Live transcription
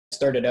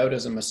started out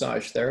as a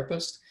massage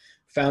therapist,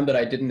 found that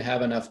I didn't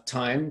have enough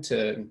time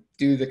to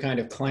do the kind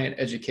of client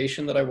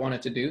education that I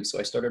wanted to do. So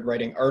I started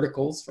writing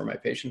articles for my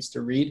patients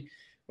to read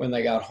when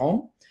they got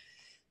home.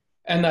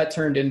 And that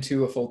turned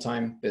into a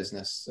full-time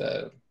business.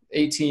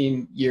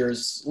 18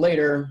 years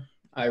later,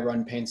 I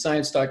run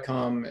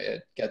painscience.com.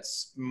 It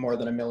gets more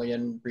than 1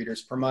 million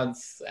readers per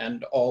month.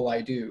 And all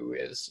I do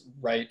is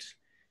write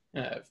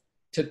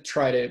to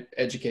try to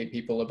educate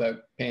people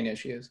about pain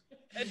issues.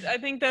 I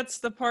think that's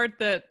the part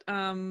that,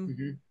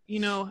 you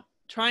know,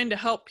 trying to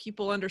help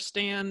people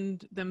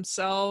understand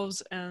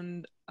themselves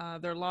and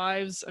their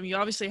lives. I mean, you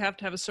obviously have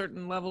to have a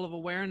certain level of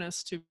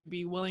awareness to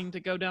be willing to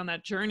go down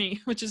that journey,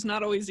 which is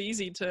not always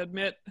easy to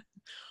admit.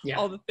 Yeah.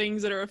 All the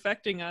things that are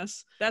affecting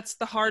us. That's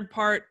the hard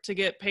part to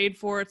get paid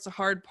for. It's the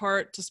hard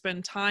part to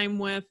spend time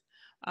with.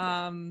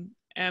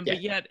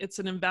 But yet it's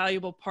an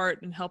invaluable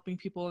part in helping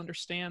people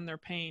understand their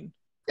pain.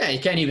 Yeah, you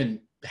can't even,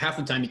 half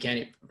the time,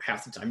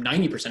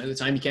 90% of the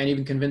time, you can't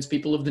even convince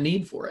people of the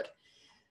need for it.